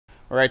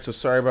Alright, so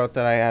sorry about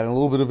that. I had a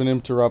little bit of an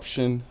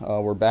interruption.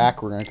 We're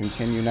back. We're going to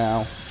continue now.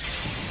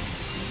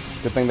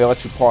 Good thing they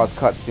let you pause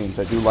cutscenes.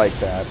 I do like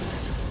that.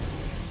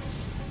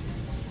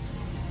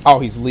 Oh,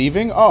 he's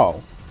leaving?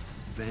 Oh.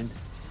 Ven,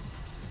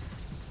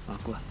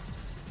 Aqua,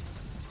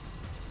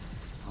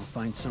 I'll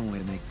find some way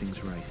to make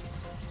things right.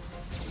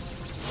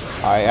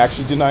 I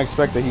actually did not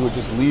expect that he would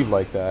just leave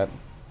like that.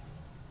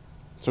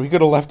 So he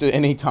could have left at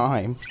any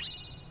time.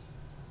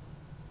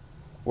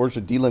 Orders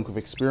to D-Link with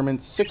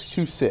Experiment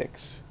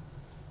 626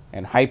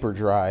 and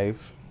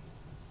Hyperdrive.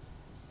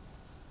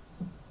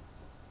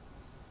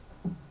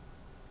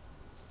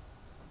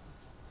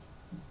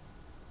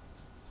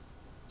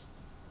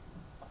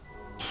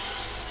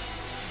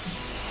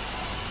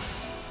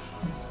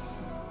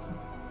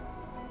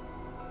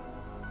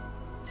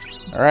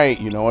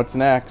 Alright, you know what's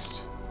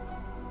next.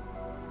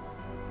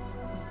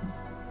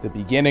 The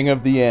beginning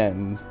of the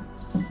end.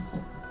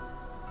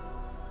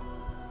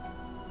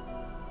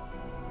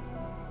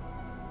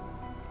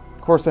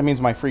 Of course, that means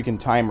my freaking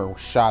timer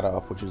shot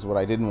up, which is what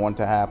I didn't want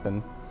to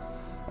happen.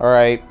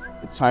 Alright,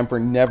 it's time for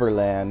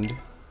Neverland.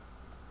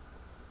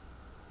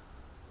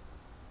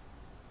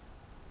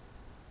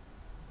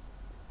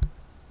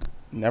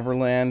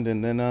 Neverland,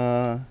 and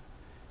then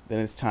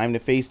it's time to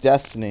face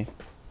destiny.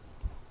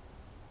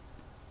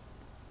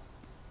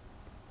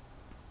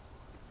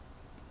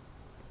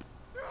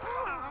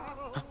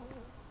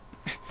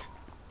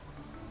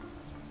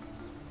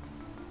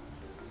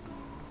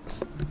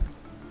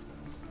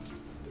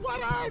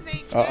 What are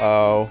they?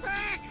 Uh-oh.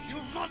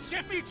 You must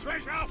get me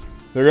treasure.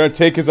 They're gonna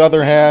take his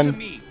other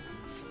hand.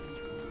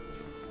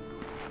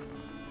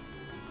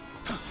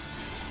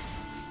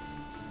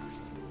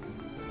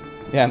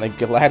 Yeah, and they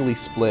gladly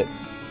split.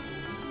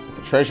 But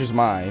the treasure's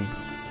mine.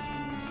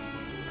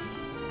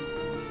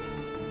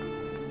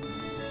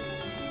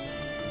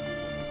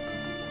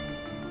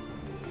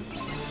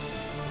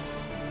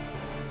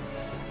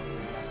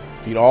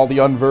 Defeat all the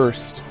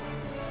unversed.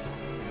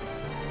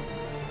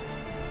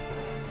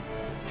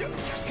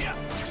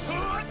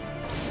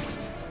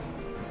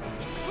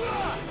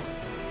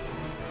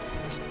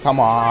 Come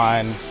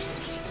on.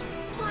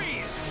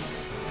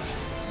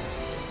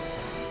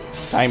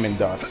 Diamond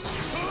dust.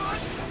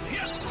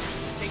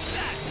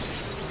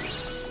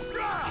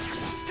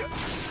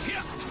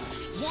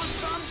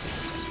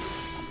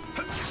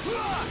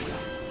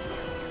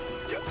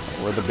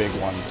 We're the big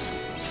ones.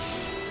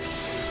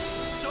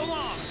 So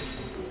long.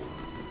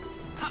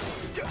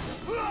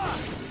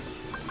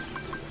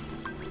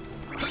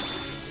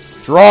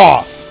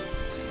 Draw.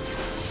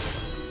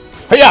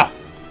 Hiya!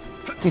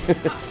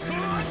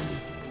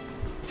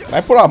 Can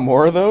I put on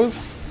more of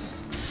those?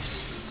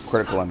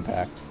 Critical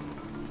impact.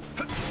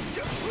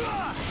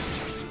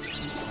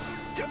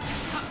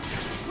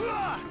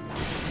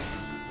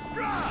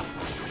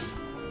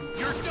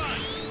 You're done.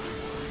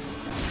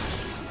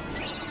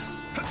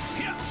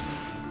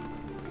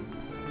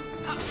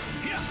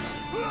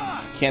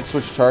 Can't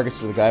switch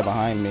targets to the guy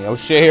behind me. Oh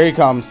shit, here he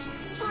comes.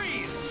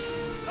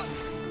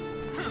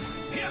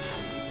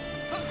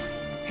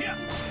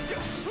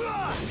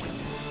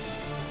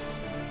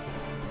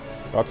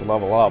 About to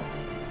level up.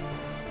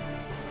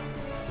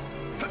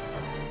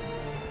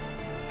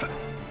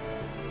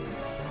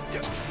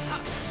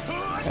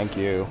 Thank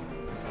you.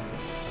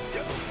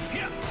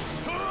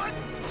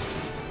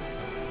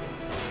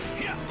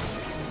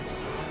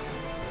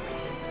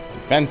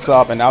 Defense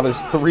up, and now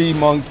there's 3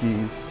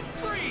 monkeys.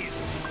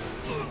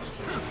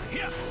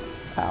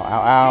 Ow,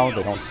 ow, ow.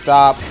 They don't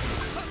stop.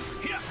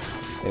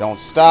 They don't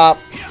stop.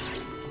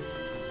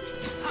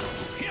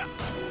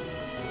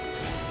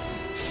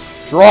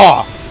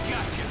 Draw!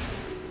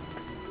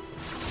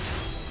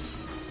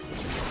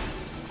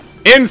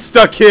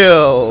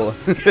 Insta-kill!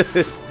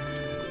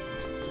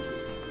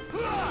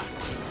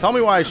 Tell me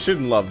why I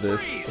shouldn't love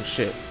this. Oh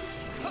shit.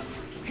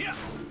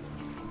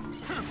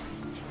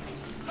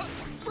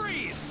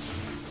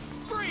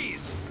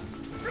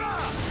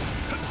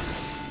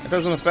 It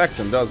doesn't affect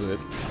him, does it?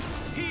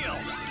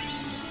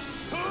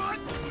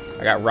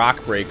 I got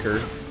Rock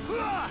Breaker.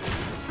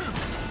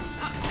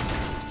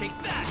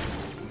 Take that.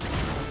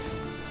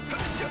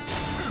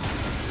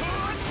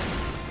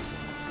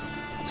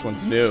 This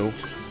one's new.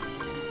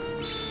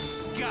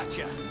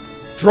 Gotcha.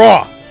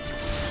 Draw!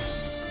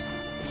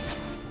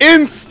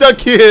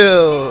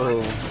 Insta-kill!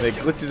 It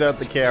glitches out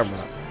the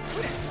camera.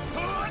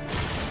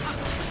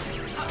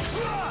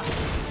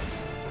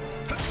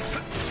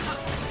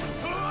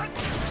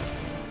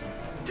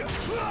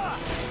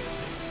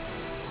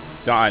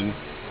 Done.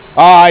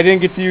 Oh, I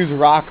didn't get to use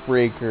Rock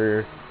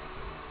Breaker.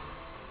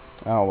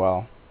 Oh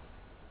well.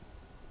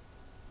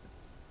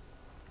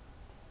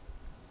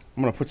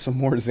 I'm gonna put some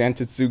more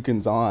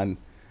Zantatsukins on.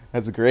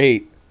 That's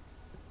great.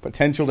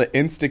 Potential to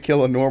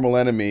insta-kill a normal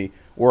enemy,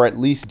 or at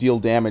least deal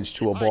damage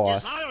to a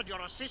boss. If I desired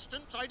your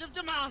assistance, I'd have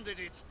demanded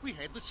it. We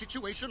had the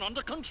situation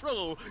under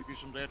control.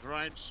 Isn't that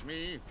right,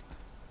 Smee?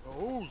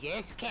 Oh,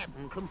 yes,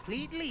 Captain,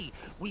 completely.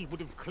 We would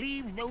have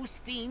cleaved those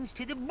fiends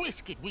to the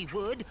brisket, we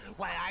would.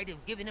 Why, I'd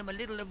have given them a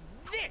little of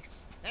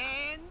this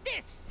and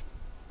this.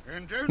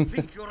 And don't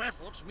think your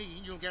efforts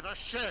mean you'll get a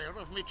share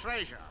of me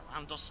treasure,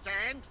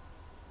 understand?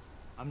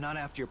 I'm not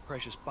after your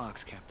precious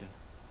box, Captain.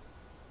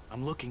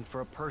 I'm looking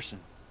for a person.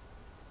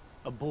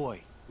 A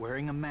boy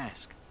wearing a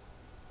mask.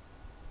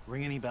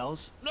 Ring any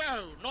bells?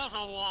 No, not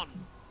a one.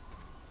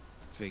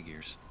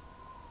 Figures.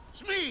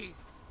 It's me,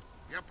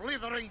 you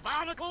blithering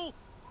barnacle.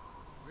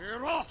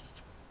 We're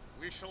off.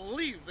 We shall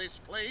leave this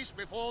place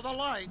before the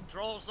light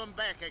draws them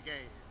back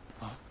again.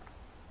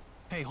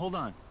 Hey, hold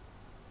on.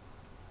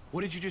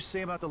 What did you just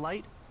say about the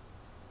light?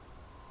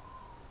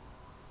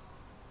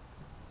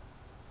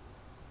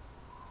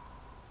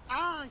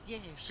 Ah,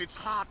 yes, it's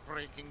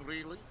heartbreaking,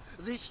 really.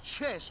 This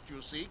chest,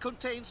 you see,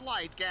 contains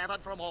light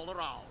gathered from all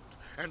around.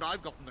 And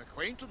I've got an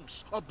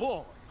acquaintance, a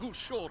boy, who's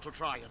sure to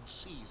try and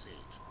seize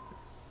it.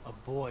 A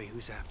boy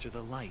who's after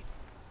the light.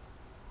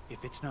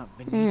 If it's not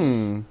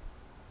Vanitas,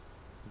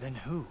 then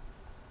who?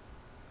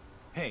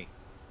 Hey,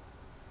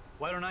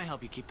 why don't I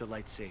help you keep the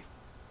light safe?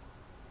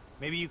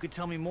 Maybe you could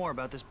tell me more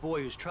about this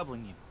boy who's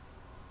troubling you.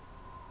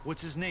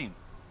 What's his name?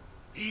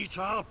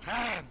 Peter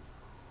Pan!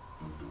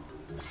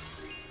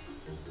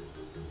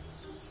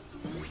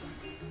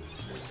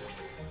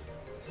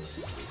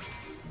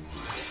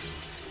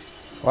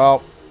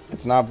 Well,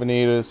 it's not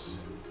Vanitas,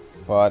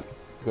 but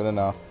good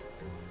enough.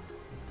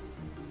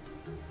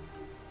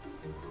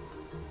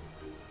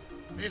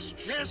 This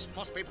chest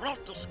must be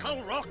brought to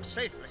Skull Rock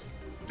safely.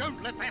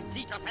 Don't let that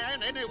Peter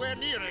Pan anywhere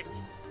near it.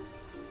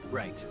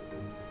 Right.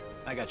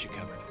 I got you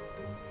covered.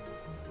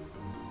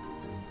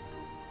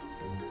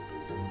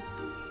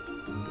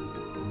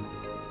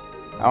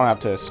 I don't have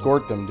to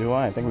escort them, do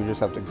I? I think we just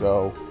have to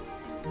go.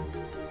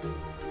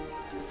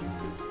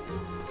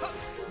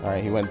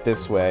 Alright, he went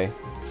this way.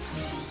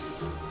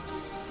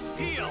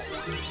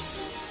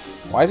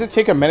 Why does it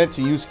take a minute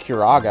to use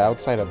Kiraga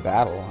outside of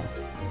battle?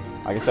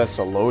 I guess that's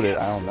to load it,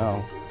 I don't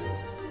know.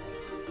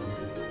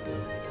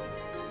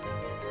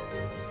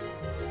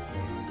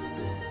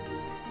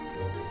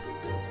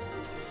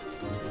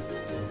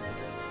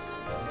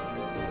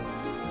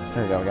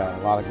 There we go, we got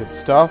a lot of good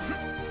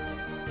stuff.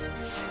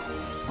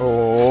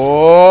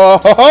 Oh!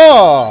 Ho,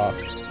 ho!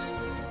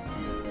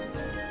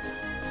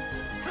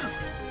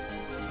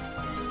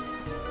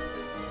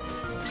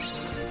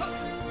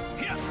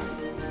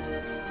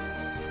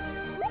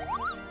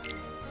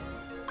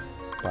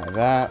 Buy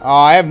that. Oh,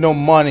 I have no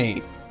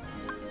money.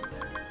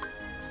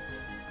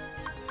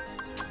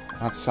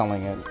 Not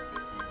selling it.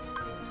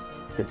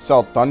 Could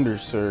sell Thunder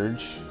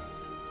Surge.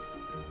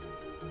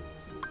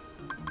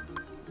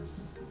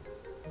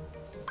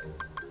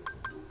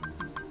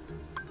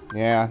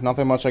 Yeah,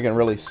 nothing much I can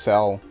really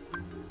sell.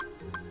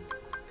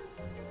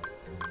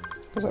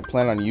 Because I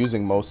plan on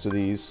using most of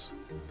these.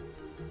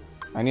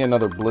 I need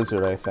another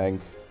Blizzard, I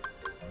think.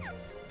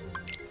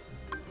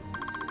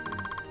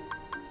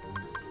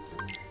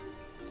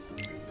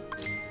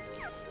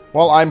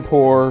 Well, I'm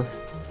poor.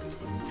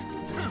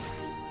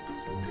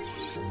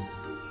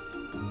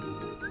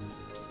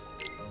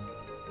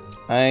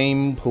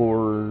 I'm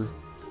poor.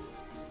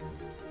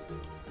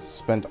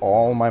 Spent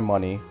all my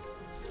money.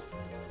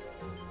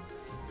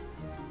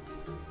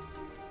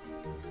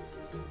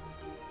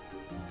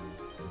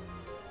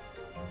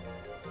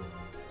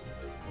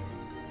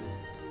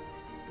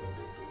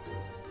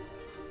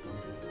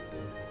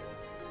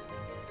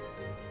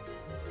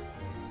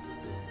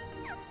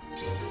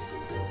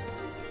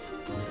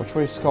 Which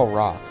way is Skull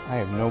Rock? I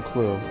have no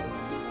clue.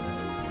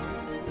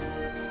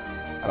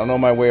 I don't know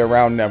my way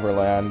around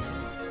Neverland.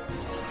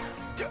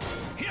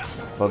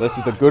 So this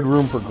is the good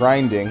room for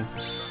grinding.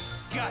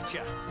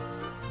 Gotcha.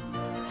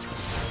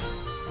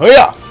 Oh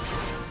yeah!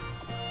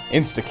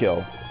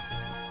 Insta-kill.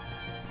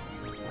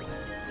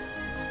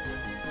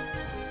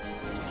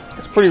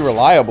 It's pretty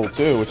reliable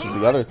too, which is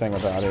the other thing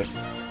about it.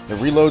 It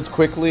reloads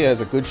quickly, it has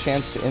a good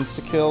chance to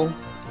insta-kill.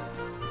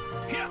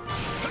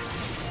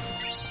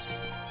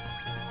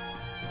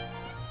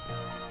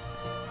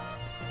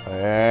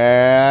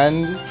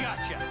 And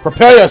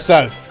prepare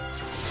yourself.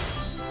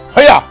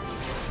 Hiya!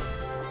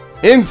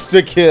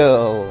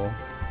 Insta-kill.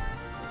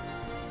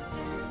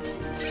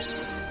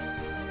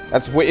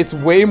 It's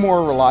way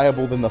more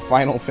reliable than the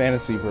Final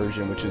Fantasy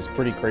version, which is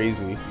pretty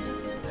crazy.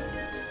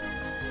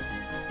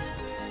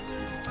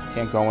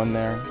 Can't go in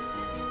there.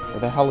 Where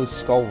the hell is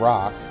Skull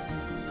Rock?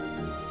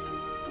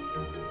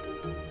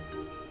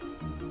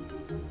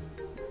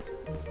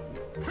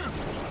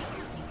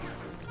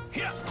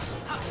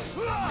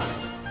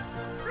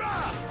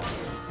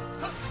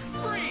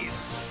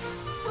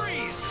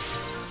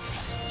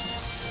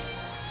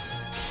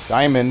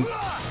 Diamond.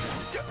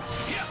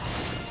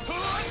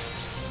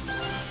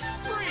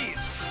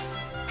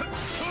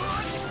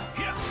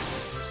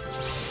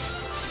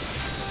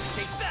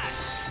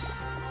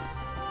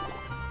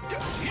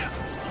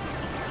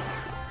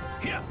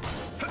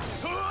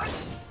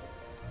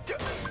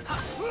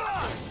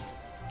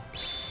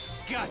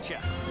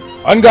 Gotcha.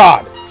 On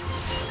God.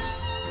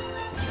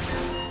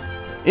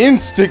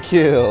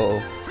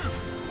 Insta-kill.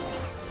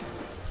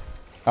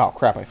 Oh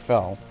crap, I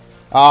fell.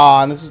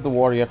 Ah, and this is the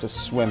water you have to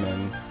swim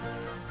in.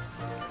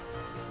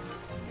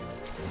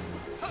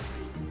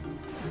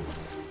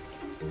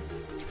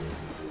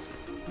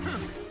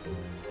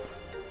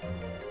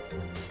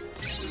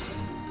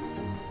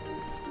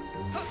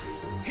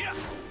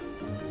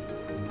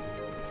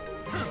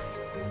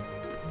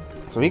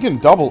 So he can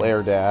double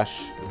air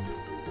dash.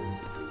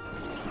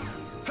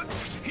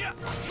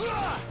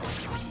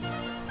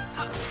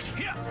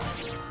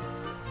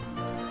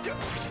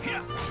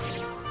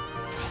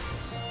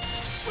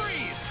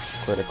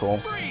 Critical.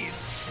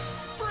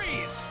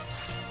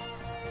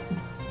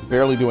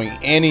 Barely doing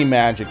any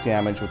magic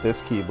damage with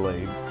this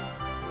Keyblade.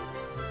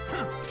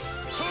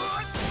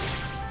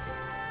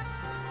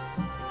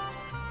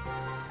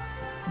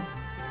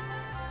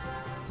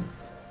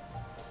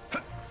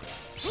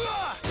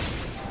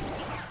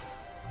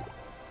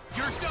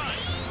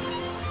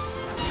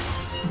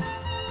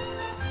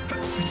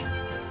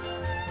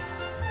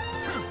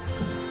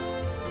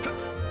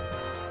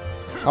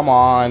 Come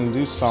on,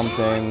 do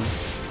something.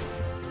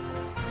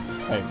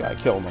 There you go, I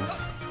killed him.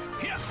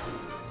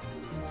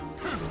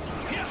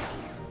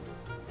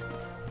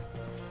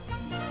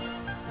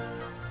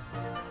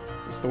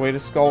 Is this the way to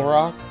Skull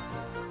Rock?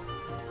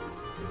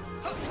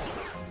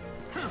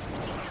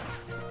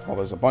 Well,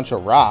 there's a bunch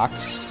of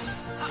rocks.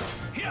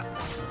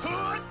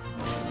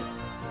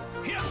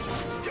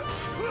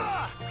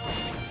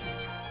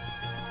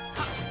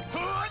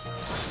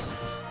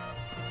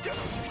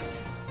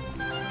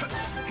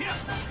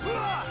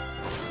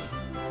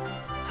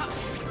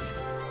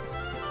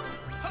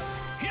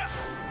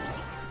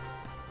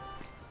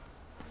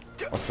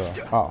 What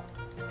the? Oh.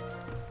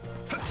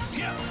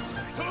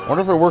 I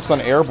wonder if it works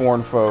on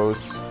airborne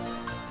foes.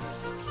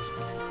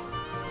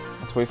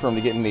 Let's wait for him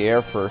to get in the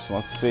air first.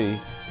 Let's see.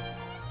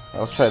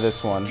 Let's try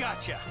this one.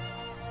 Gotcha.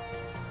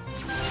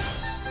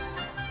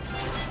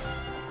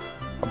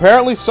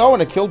 Apparently so,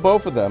 and it killed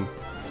both of them.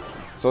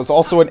 So it's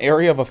also an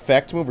area of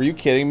effect move. Are you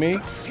kidding me?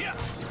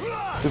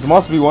 This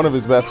must be one of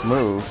his best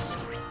moves.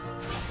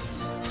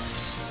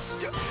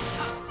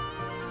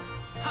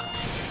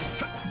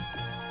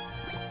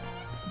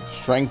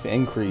 Strength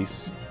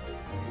increase.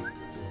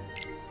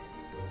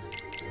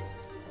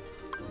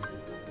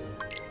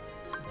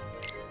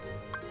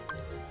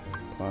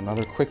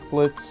 Another quick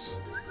blitz.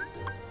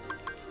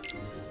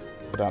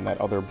 Put on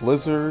that other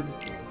blizzard.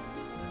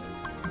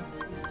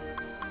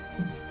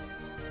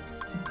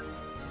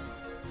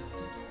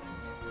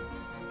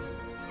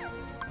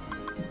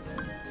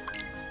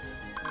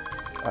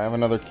 I have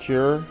another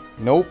cure.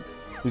 Nope.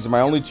 These are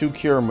my only two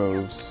cure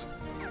moves.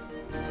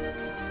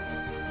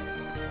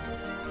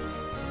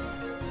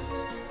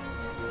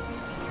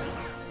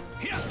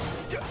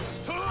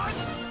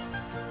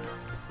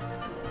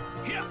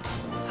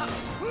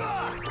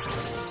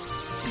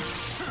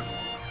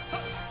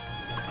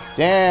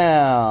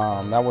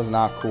 Damn, that was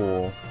not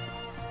cool.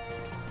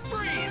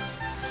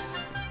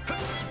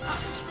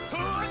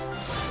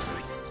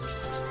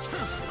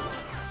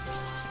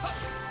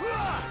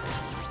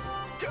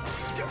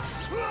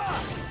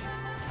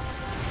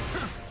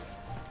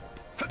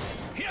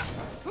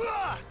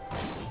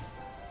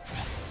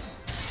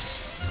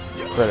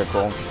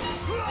 Critical.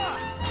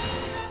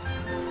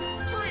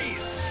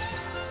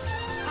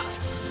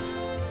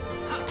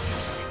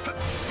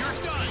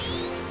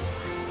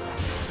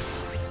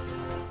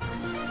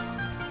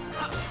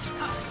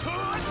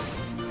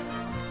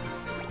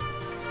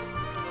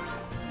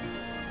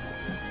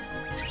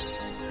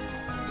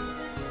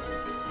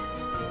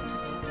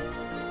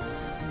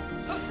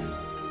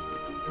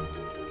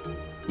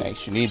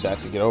 Nice, you need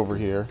that to get over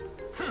here.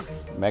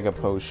 Mega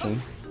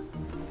Potion.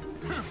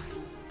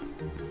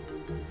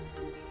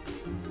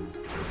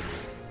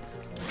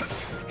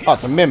 Oh,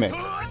 it's a mimic.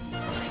 Oh,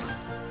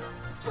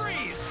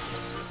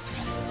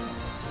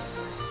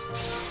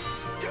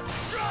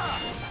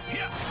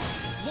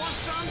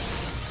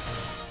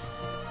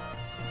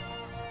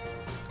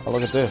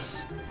 look at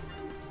this.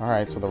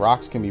 Alright, so the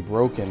rocks can be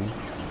broken.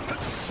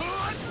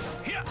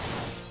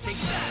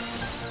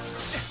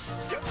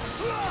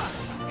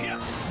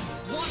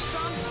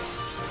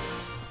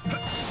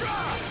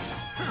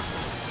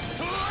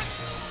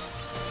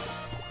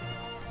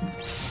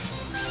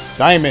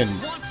 Diamond!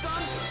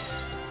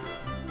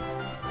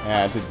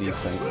 Yeah, it did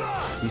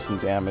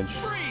decent damage.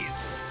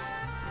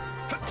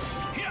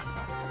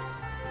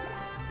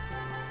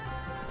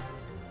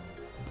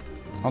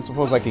 I don't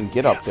suppose I can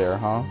get up there,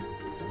 huh?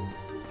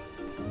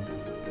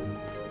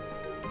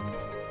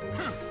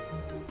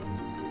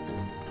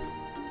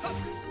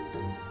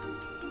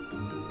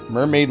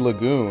 Mermaid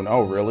Lagoon.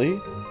 Oh, really?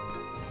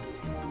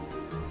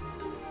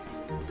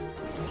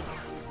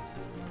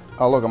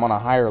 Oh, look, I'm on a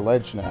higher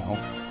ledge now.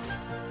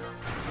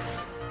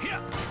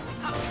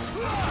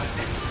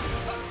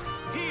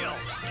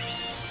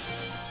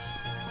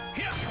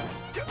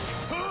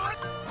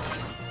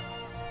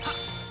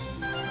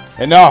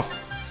 Enough!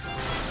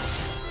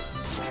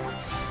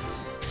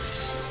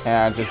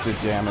 Yeah, I just did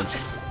damage.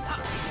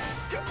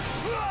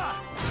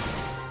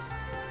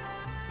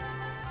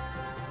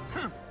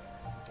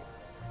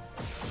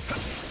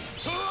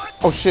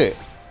 Oh shit.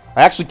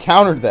 I actually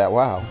countered that,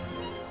 wow.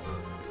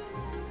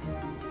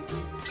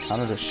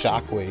 Countered a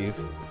shockwave.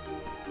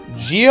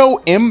 Geo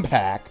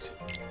Impact.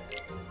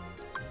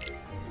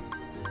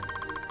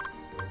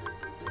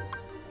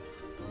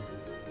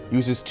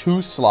 Uses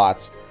 2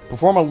 slots.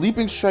 Perform a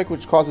leaping strike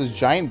which causes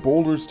giant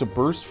boulders to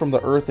burst from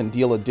the earth and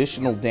deal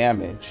additional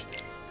damage.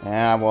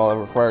 Ah, well, it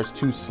requires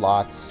 2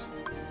 slots.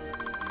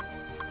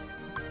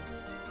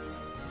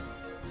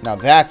 Now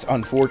that's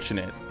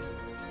unfortunate.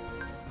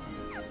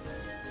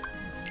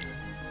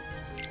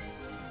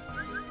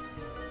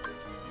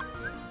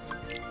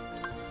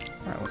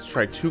 Alright, let's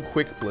try 2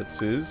 quick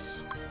blitzes.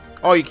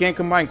 Oh, you can't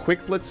combine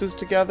quick blitzes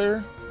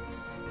together?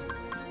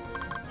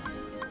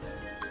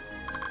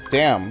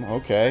 Damn,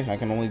 okay, I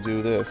can only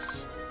do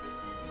this.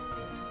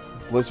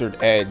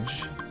 Blizzard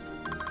Edge.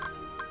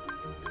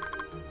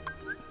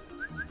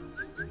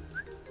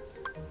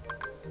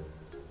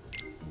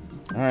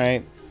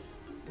 Alright.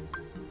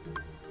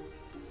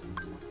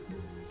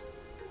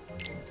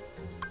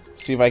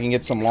 See if I can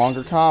get some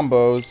longer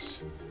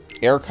combos.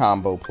 Air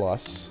combo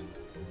plus.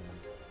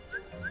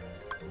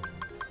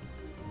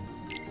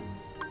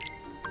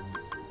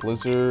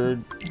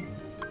 Blizzard.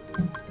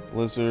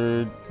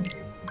 Blizzard.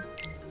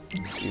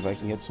 See if I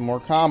can get some more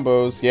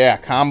combos. Yeah,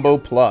 combo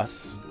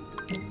plus.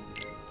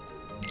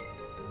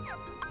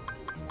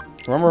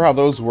 Remember how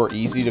those were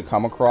easy to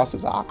come across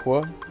as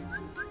Aqua?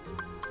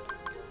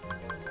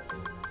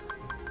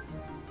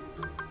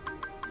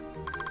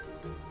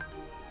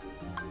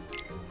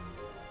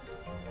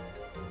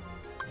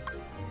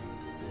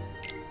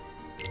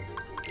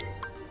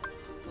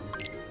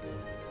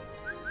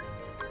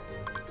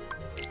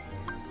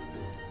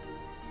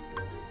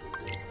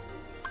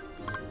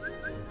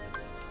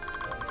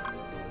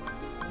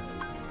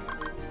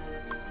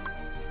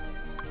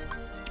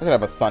 I could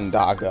have a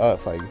Thundaga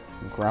if I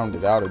ground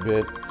it out a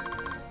bit.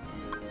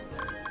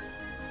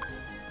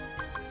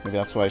 Maybe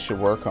that's what I should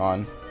work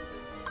on.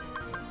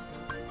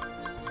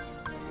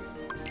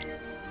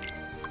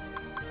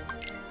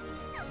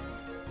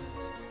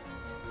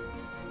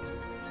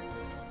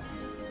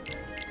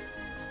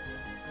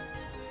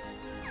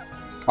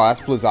 Oh, that's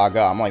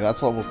Blizzaga. I'm like,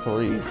 that's level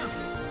 3.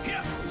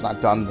 It's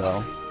not done,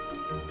 though.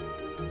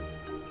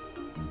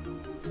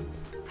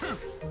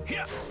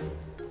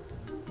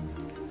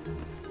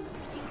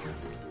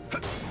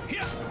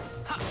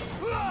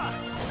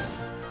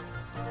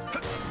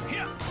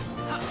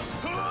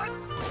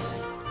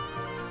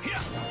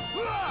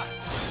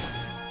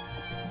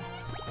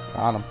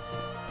 Got him.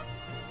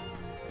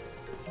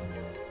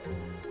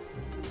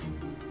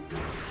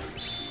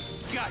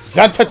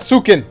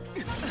 Zantetsuken!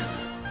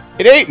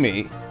 It ate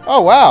me!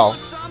 Oh wow!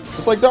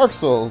 Just like Dark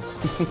Souls.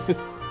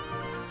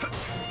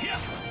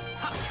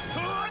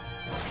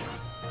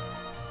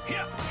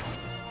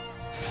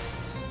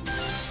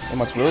 They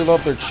must really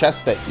love their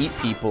chests that eat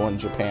people in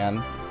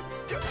Japan.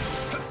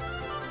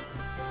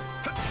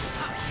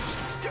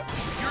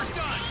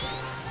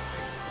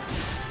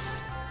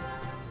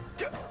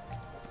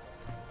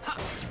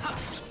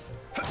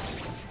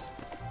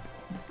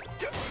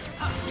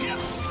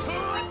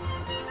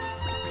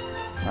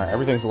 Alright,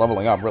 everything's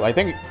leveling up. I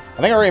think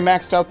I already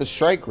maxed out the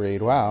strike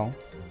grade. Wow.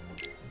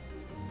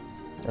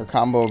 Their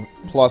combo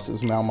plus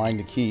is now mine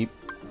to keep.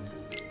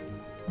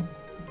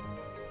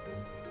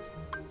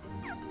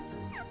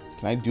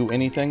 Can I do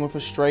anything with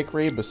a strike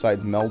raid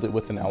besides meld it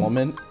with an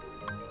element?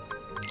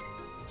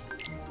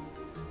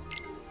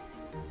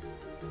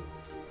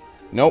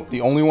 Nope,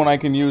 the only one I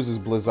can use is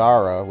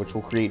Blizzara, which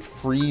will create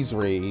freeze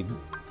raid.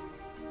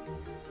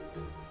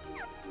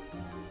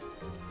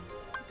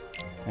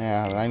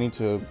 Yeah, then I need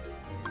to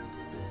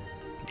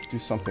do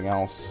something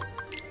else.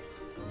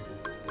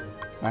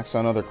 Max out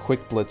another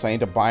quick blitz. I need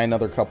to buy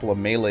another couple of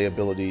melee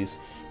abilities,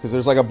 because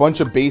there's like a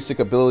bunch of basic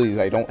abilities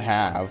I don't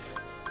have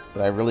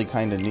that I really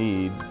kind of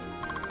need.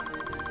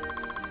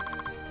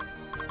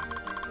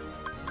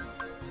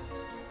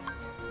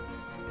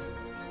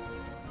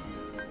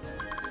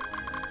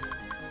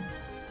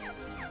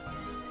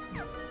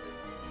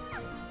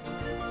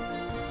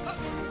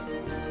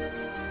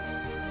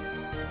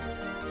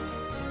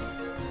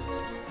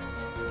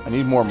 I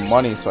need more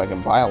money so I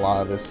can buy a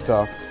lot of this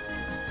stuff.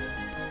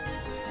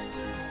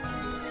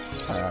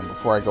 Alright,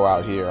 before I go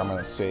out here, I'm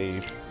gonna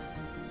save.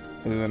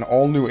 This is an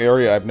all-new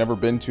area I've never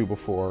been to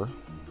before.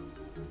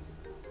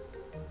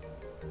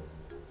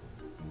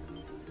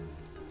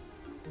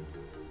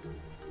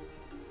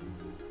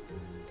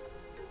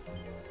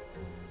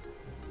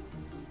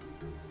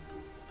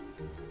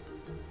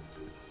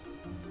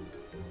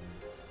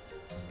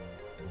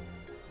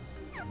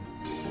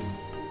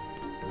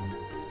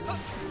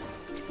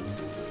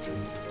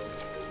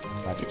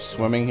 I do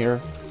swimming here.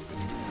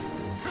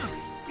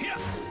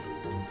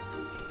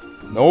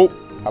 Nope.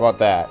 How about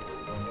that?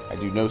 I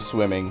do no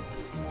swimming.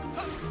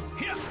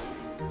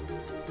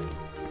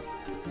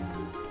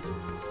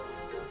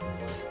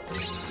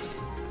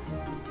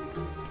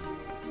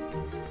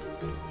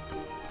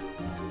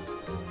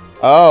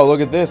 Oh,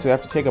 look at this. We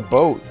have to take a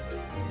boat.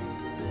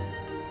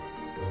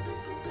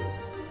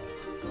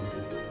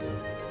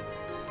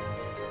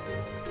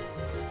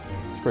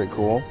 It's pretty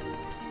cool.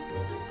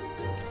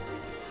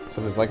 So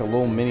there's like a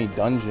little mini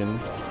dungeon.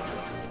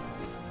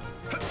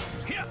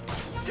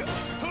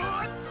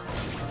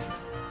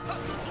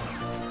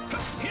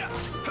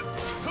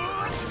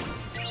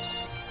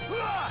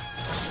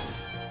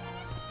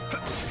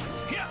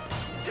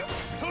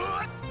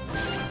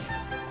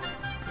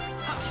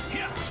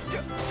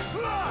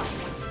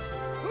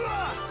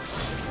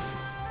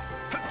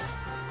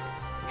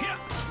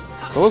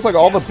 So it looks like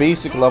all the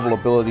basic level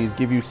abilities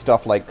give you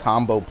stuff like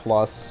Combo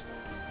Plus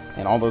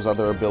and all those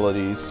other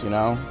abilities, you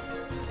know?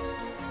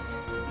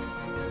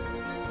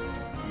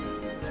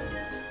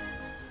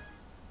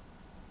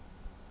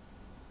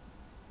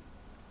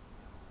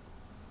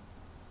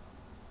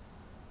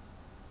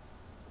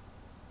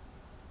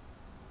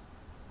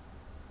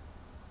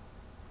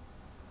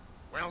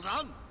 Well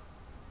done.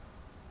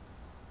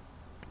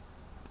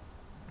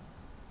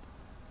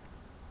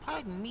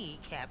 Pardon me,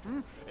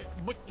 Captain,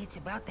 but it's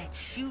about that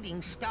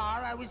shooting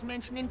star I was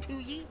mentioning to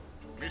ye.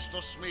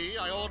 Mr. Smee,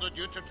 I ordered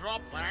you to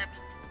drop that.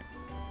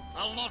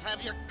 I'll not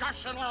have you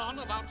gushing on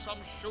about some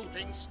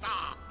shooting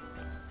star.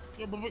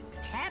 Yeah, but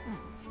Captain,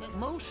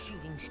 most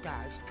shooting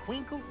stars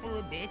twinkle for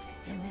a bit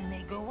and then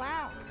they go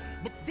out.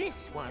 But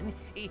this one,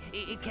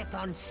 it kept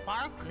on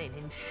sparkling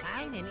and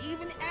shining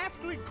even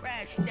after it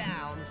crashed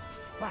down.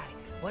 Why,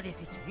 what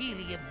if it's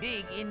really a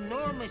big,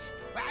 enormous,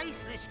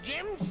 priceless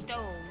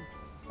gemstone?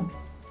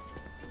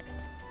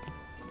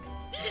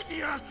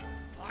 Idiot!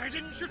 Why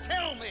didn't you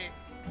tell me?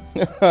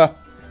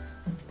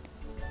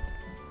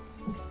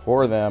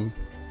 For them.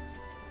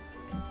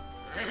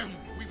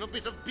 We've a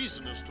bit of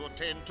business to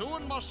attend to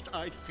and must,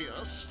 I fear,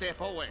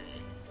 step away.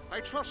 I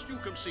trust you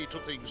can see to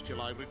things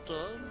till I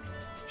return.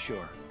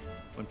 Sure.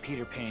 When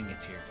Peter Pan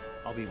gets here,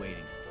 I'll be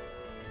waiting.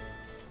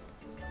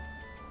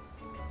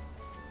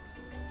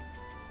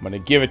 I'm gonna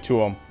give it to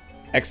him.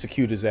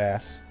 Execute his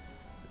ass.